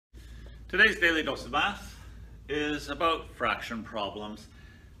Today's Daily Dose of Math is about fraction problems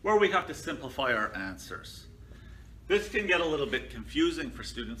where we have to simplify our answers. This can get a little bit confusing for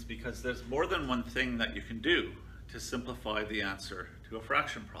students because there's more than one thing that you can do to simplify the answer to a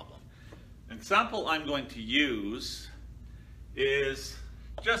fraction problem. An example I'm going to use is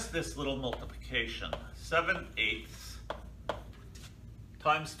just this little multiplication, 7/8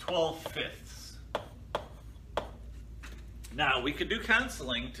 times 12/5. Now, we could do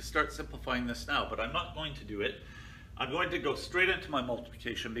canceling to start simplifying this now, but I'm not going to do it. I'm going to go straight into my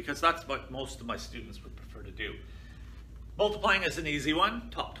multiplication because that's what most of my students would prefer to do. Multiplying is an easy one.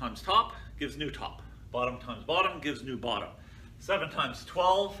 Top times top gives new top. Bottom times bottom gives new bottom. 7 times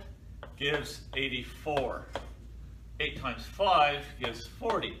 12 gives 84. 8 times 5 gives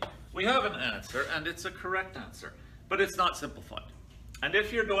 40. We have an answer, and it's a correct answer, but it's not simplified. And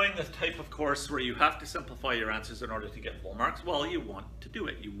if you're doing this type of course where you have to simplify your answers in order to get full marks, well, you want to do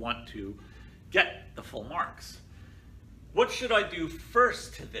it. You want to get the full marks. What should I do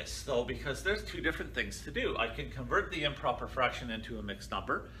first to this, though? Because there's two different things to do. I can convert the improper fraction into a mixed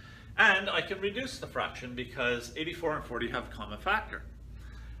number, and I can reduce the fraction because 84 and 40 have a common factor.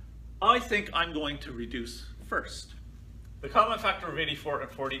 I think I'm going to reduce first. The common factor of 84 and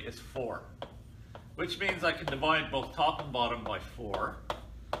 40 is 4. Which means I can divide both top and bottom by 4,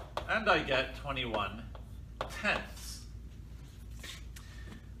 and I get 21/10.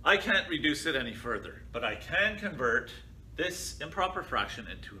 I can't reduce it any further, but I can convert this improper fraction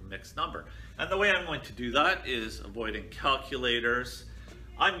into a mixed number. And the way I'm going to do that is avoiding calculators.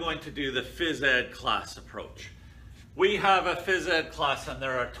 I'm going to do the phys ed class approach. We have a phys ed class and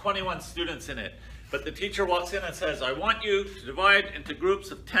there are 21 students in it, but the teacher walks in and says, I want you to divide into groups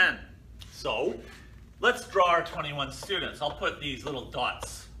of 10. So, let's draw our 21 students. I'll put these little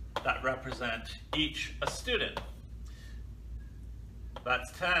dots that represent each a student.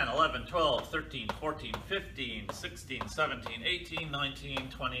 That's 10, 11, 12, 13, 14, 15, 16, 17, 18, 19,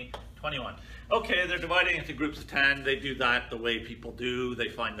 20, 21. Okay, they're dividing into groups of 10. They do that the way people do. They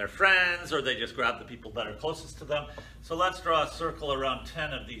find their friends or they just grab the people that are closest to them. So let's draw a circle around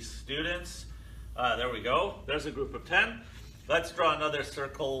 10 of these students. There we go. There's a group of 10. Let's draw another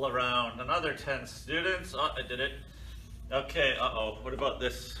circle around another 10 students. Oh, I did it. Okay, what about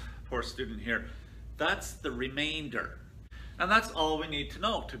this poor student here? That's the remainder. And that's all we need to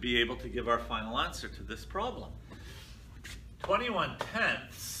know to be able to give our final answer to this problem.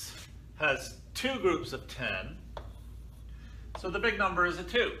 21/10 has two groups of 10. So the big number is a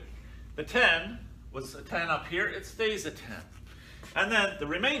 2. The 10 was a 10 up here. It stays a 10. And then the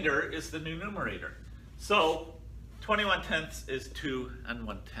remainder is the new numerator. So 21/10 is 2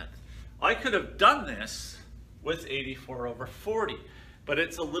 1/10. I could have done this with 84/40, but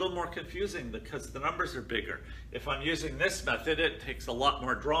it's a little more confusing because the numbers are bigger. If I'm using this method, it takes a lot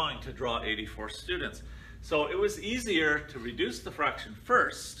more drawing to draw 84 students. So it was easier to reduce the fraction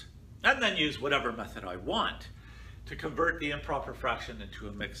first and then use whatever method I want to convert the improper fraction into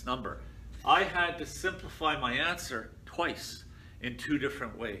a mixed number. I had to simplify my answer twice in two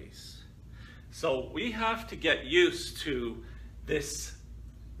different ways. So we have to get used to this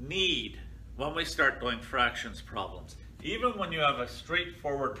need when we start doing fractions problems. Even when you have a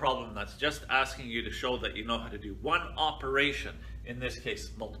straightforward problem that's just asking you to show that you know how to do one operation, in this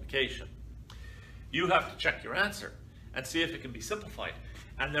case multiplication, you have to check your answer and see if it can be simplified.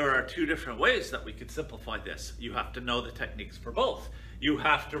 And there are two different ways that we could simplify this. You have to know the techniques for both. You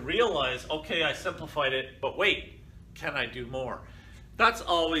have to realize, okay, I simplified it, but wait, can I do more? That's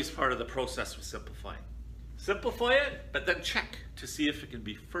always part of the process with simplifying. Simplify it, but then check to see if it can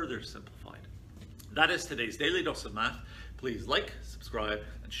be further simplified. That is today's Daily Dose of Math. Please like, subscribe,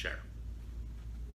 and share.